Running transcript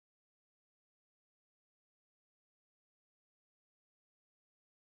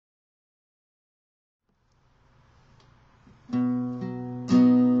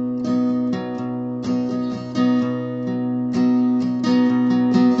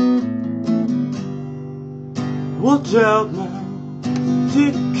Watch out now,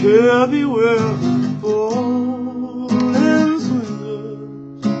 take care, beware, falling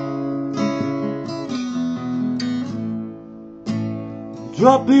swingers,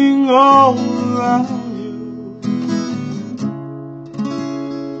 dropping all around you.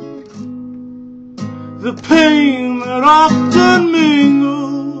 The pain that often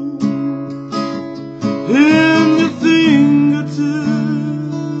mingles in your fingertips.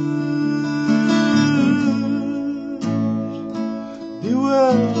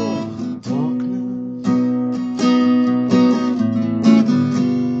 Beware of the darkness.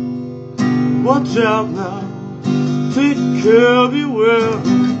 Watch out now, take care, beware of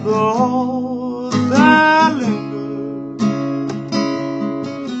thoughts that linger,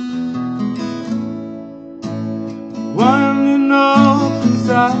 winding up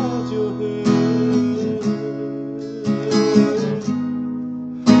inside your head.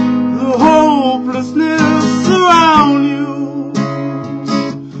 The hopelessness around you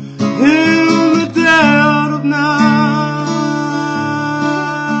in the dead of night.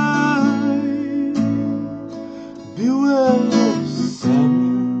 Beware of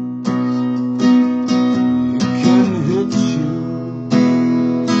sadness, it can hit you,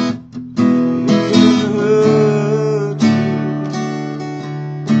 it can hurt you,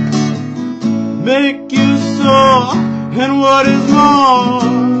 make you sore, and what is more,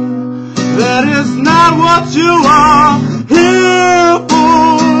 that is not what you are here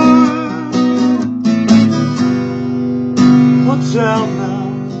for. Watch out now,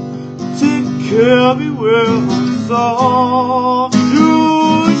 take care, beware of soft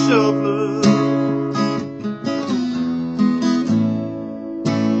true shelter,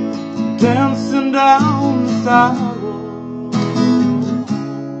 dancing down the sidewalk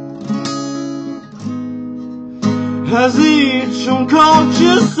as each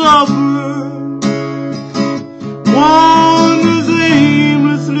unconscious sufferer wanders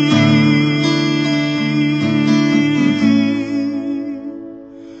aimlessly.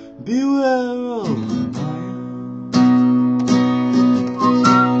 Beware of fire.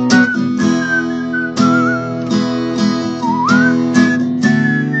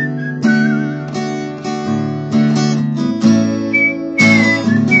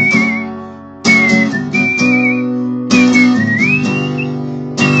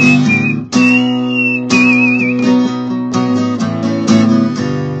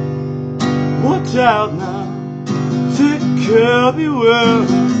 Watch out now, take care, beware of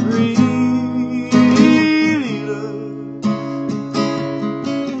free leaders,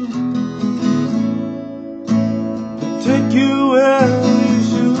 take you where you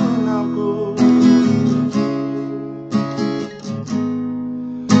should not go,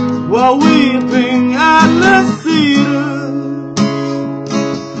 while weeping at the sea